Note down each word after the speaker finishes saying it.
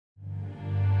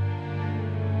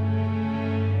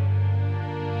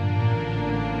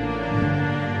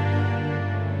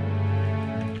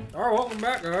Oh, welcome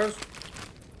back, guys.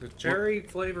 The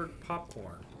cherry-flavored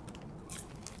popcorn.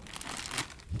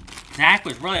 Zach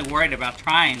was really worried about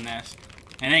trying this,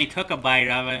 and then he took a bite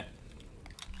of it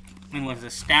and was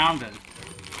astounded.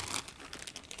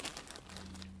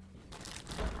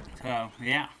 So,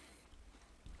 yeah.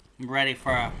 I'm ready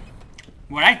for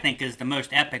what I think is the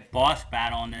most epic boss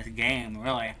battle in this game,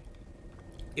 really.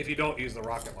 If you don't use the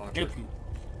rocket launcher.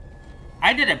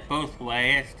 I did it both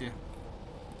ways.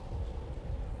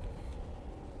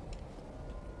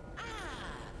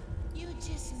 You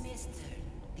just missed her.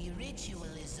 The ritual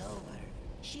is over.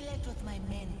 She left with my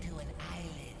men to an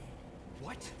island.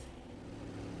 What?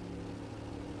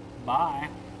 Bye.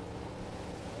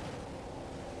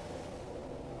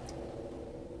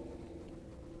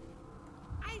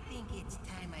 I think it's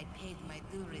time I paid my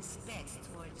due respects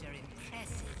towards your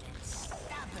impressive and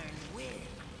stubborn will.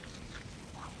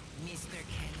 Mr.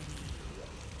 Kennedy,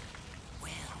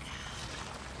 welcome.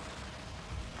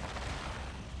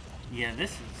 Yeah,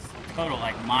 this is a total,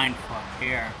 like, mindfuck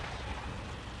here.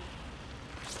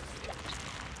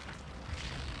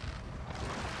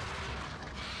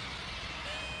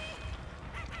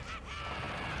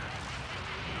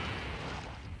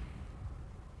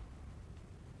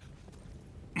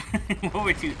 What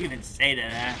would you even say to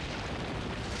that?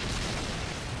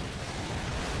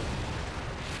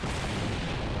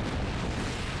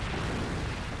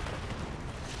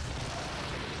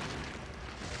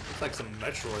 It's like some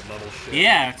Metroid level shit.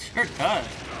 Yeah, it sure does.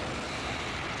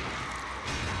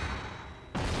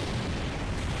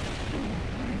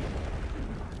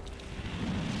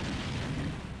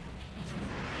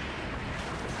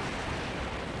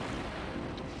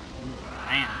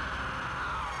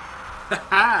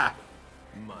 Ha!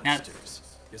 Monsters.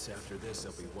 Guess after this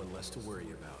there'll be one less to worry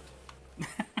about.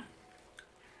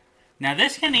 Now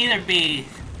this can either be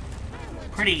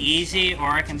pretty easy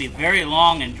or it can be very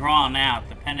long and drawn out,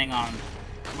 depending on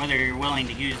whether you're willing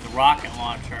to use the rocket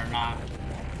launcher or not.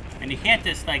 And you can't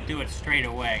just like do it straight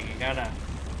away. You gotta.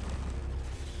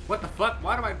 What the fuck?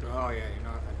 Why do I? Oh yeah, you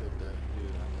know I did that.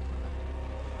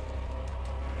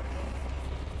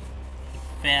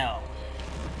 Fail.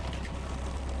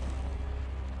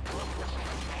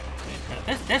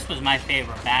 This was my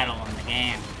favorite battle in the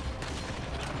game.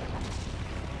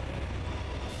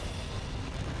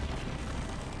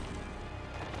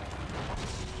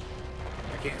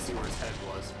 I can't see where his head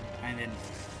was. I didn't.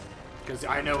 Because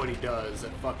I know what he does.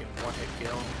 That fucking one-hit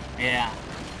kill. Yeah.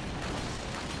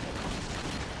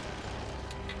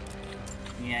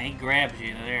 Yeah, he grabs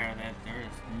you there. That there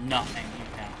is nothing you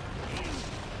can.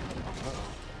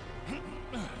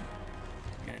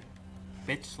 Get a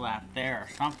bitch slap there or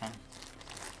something.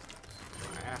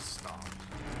 Ass stomp.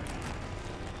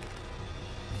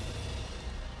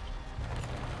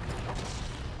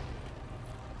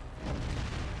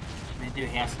 They do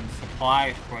have some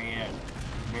supplies for you at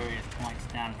various points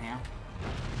down here.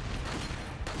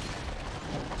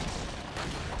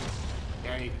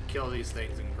 Yeah, you can kill these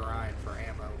things and grind for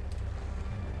ammo.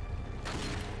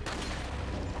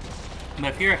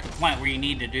 But if you're at the point where you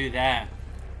need to do that,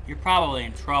 you're probably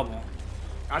in trouble.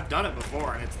 I've done it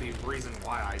before, and it's the reason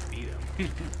why I beat him.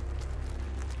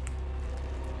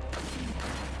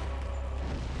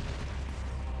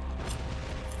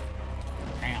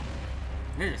 Damn.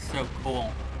 This is so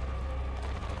cool.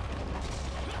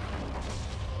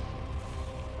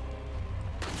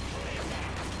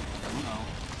 Uh-oh.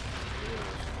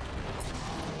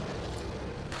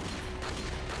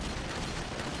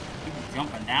 He's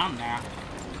jumping down there.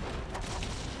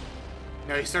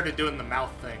 No, he started doing the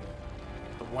mouth thing.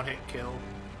 The one-hit kill.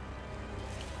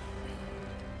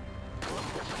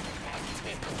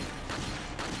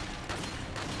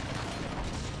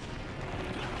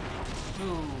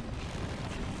 Ooh.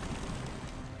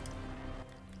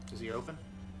 Is he open?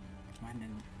 I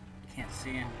didn't, can't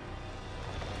see him.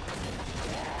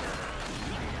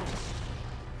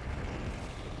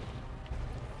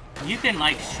 You can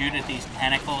like shoot at these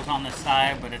tentacles on the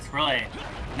side, but it's really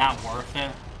not worth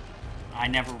it. I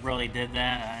never really did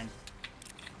that.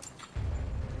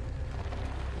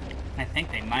 I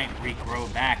think they might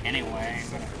regrow back anyway.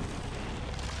 But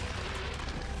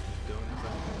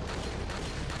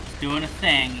doing a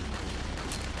thing.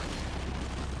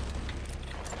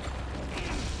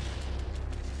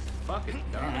 Fucking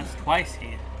done. Yeah, that's twice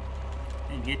he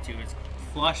didn't get you as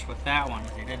flush with that one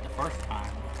as he did the first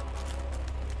time.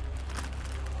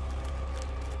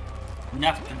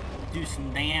 Enough to do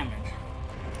some damage.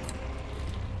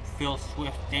 Feel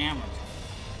swift damage.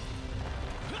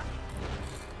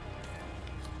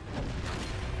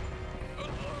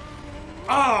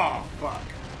 Oh, fuck.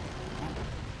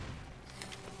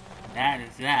 That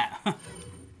is that.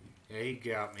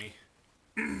 got me.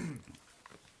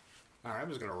 Alright, I'm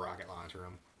just gonna rocket launcher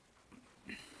him.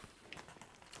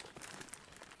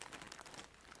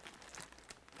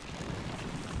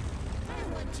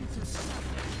 I want you to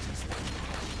suffer just like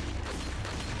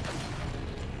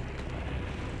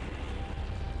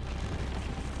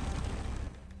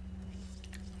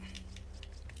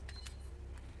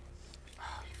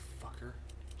Oh, you fucker.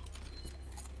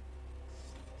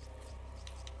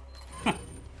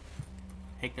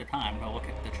 Take the time to look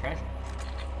at the treasure.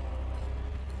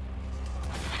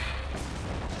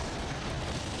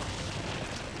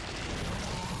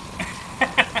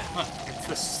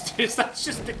 That's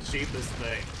just the cheapest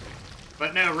thing.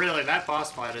 But no, really, that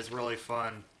boss fight is really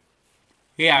fun.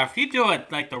 Yeah, if you do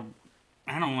it like the,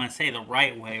 I don't want to say the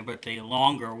right way, but the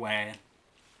longer way.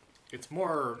 It's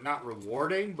more, not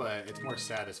rewarding, but it's more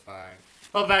satisfying.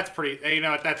 Well, that's pretty, you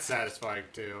know what, that's satisfying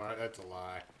too. That's a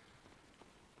lie.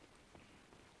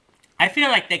 I feel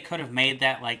like they could have made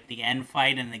that like the end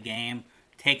fight in the game,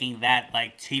 taking that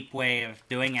like cheap way of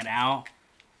doing it out,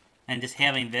 and just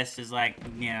having this as like,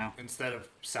 you know. Instead of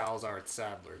Salazar, it's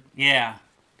Sadler. Yeah.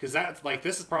 Because that's, like,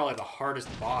 this is probably the hardest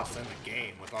boss in the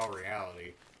game, with all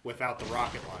reality, without the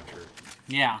rocket launcher.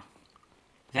 Yeah.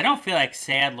 I don't feel like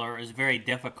Sadler is very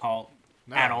difficult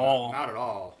at all. Not at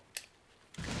all.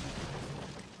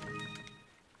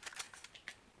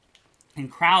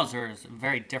 And Krauser is a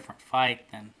very different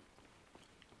fight than...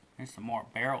 There's some more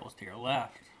barrels to your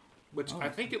left. Which, I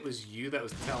think it was you that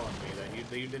was telling me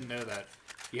that you didn't know that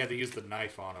you had to use the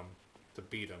knife on him to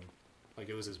beat him. Like,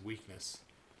 it was his weakness.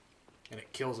 And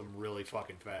it kills him really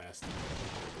fucking fast.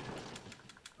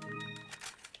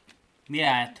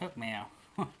 Yeah, it took me out.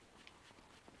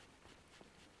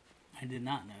 I did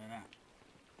not know that.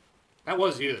 That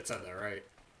was you that said that, right?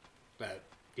 That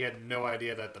you had no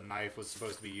idea that the knife was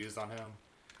supposed to be used on him?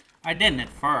 I didn't at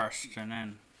first, and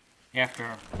then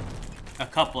after a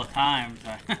couple of times,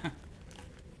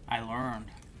 I learned.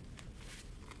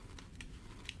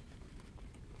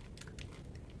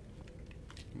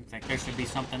 It's like there should be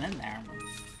something in there,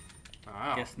 but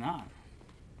Oh. guess not.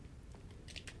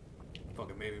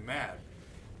 Fucking made me mad.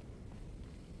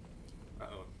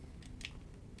 Uh-oh.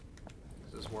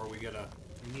 Is this where we get a...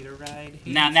 Need a ride?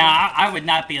 Now, I would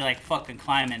not be like fucking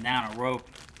climbing down a rope.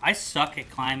 I suck at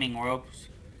climbing ropes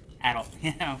at all,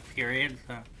 you know, period.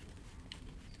 So,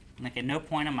 like, at no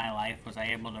point in my life was I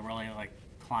able to really, like,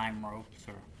 climb ropes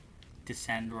or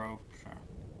descend ropes or...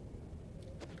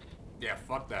 Yeah,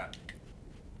 fuck that.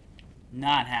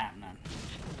 Not happening.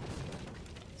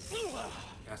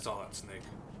 I saw that snake.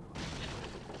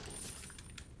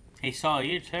 He saw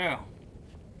you, too.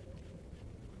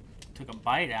 Took a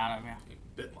bite out of you. He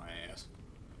bit my ass.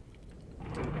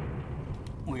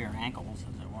 Or your ankles,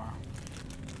 as it were.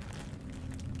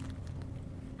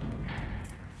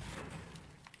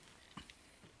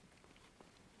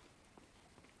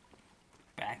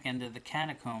 Back into the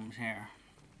catacombs here.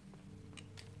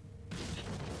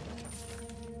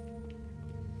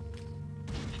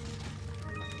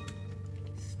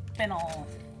 Spinel.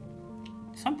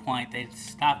 At some point, they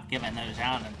stopped giving those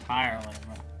out entirely.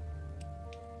 But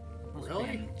must be Really?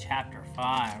 in Chapter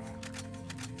 5.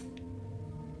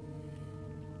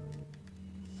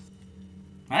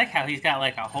 I like how he's got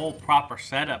like a whole proper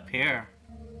setup here.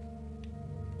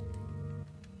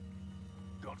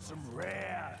 Got some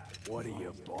rare. What are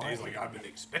you buying? He's like, I've been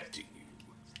expecting you.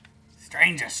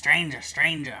 Stranger, stranger,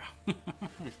 stranger.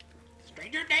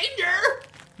 Stranger danger!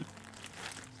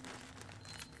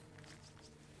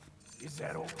 Is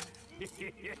that all?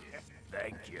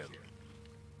 Thank you.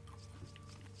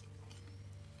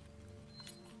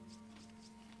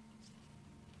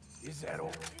 Is that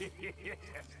all?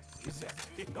 Is that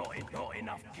not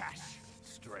enough cash,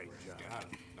 stranger? God,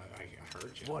 I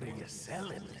heard you. What are you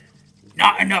selling?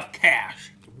 Not enough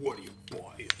cash. What are you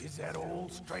buying? Is that all,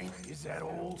 stranger? Is that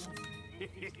all?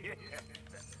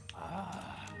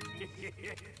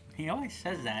 He always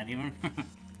says that, even.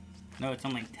 No, it's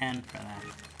only 10 for that.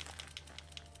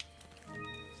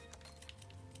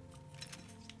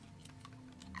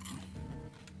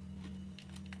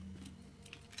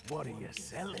 What are you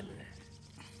selling?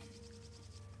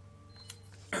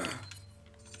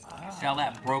 Sell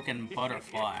that broken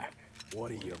butterfly.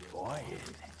 What are you buying?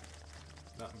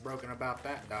 Nothing broken about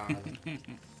that, darling.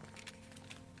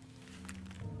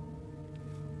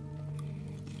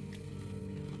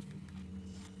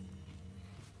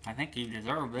 I think you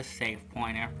deserve this save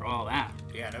point after all that.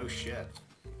 Yeah, no shit.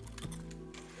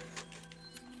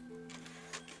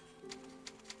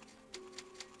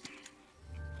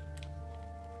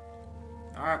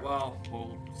 Alright, well,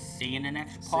 We'll see you in the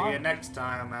next see part. you next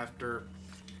time after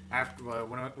After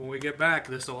when we get back,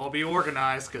 this will all be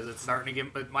organized because it's starting to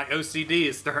get my OCD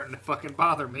is starting to fucking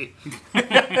bother me.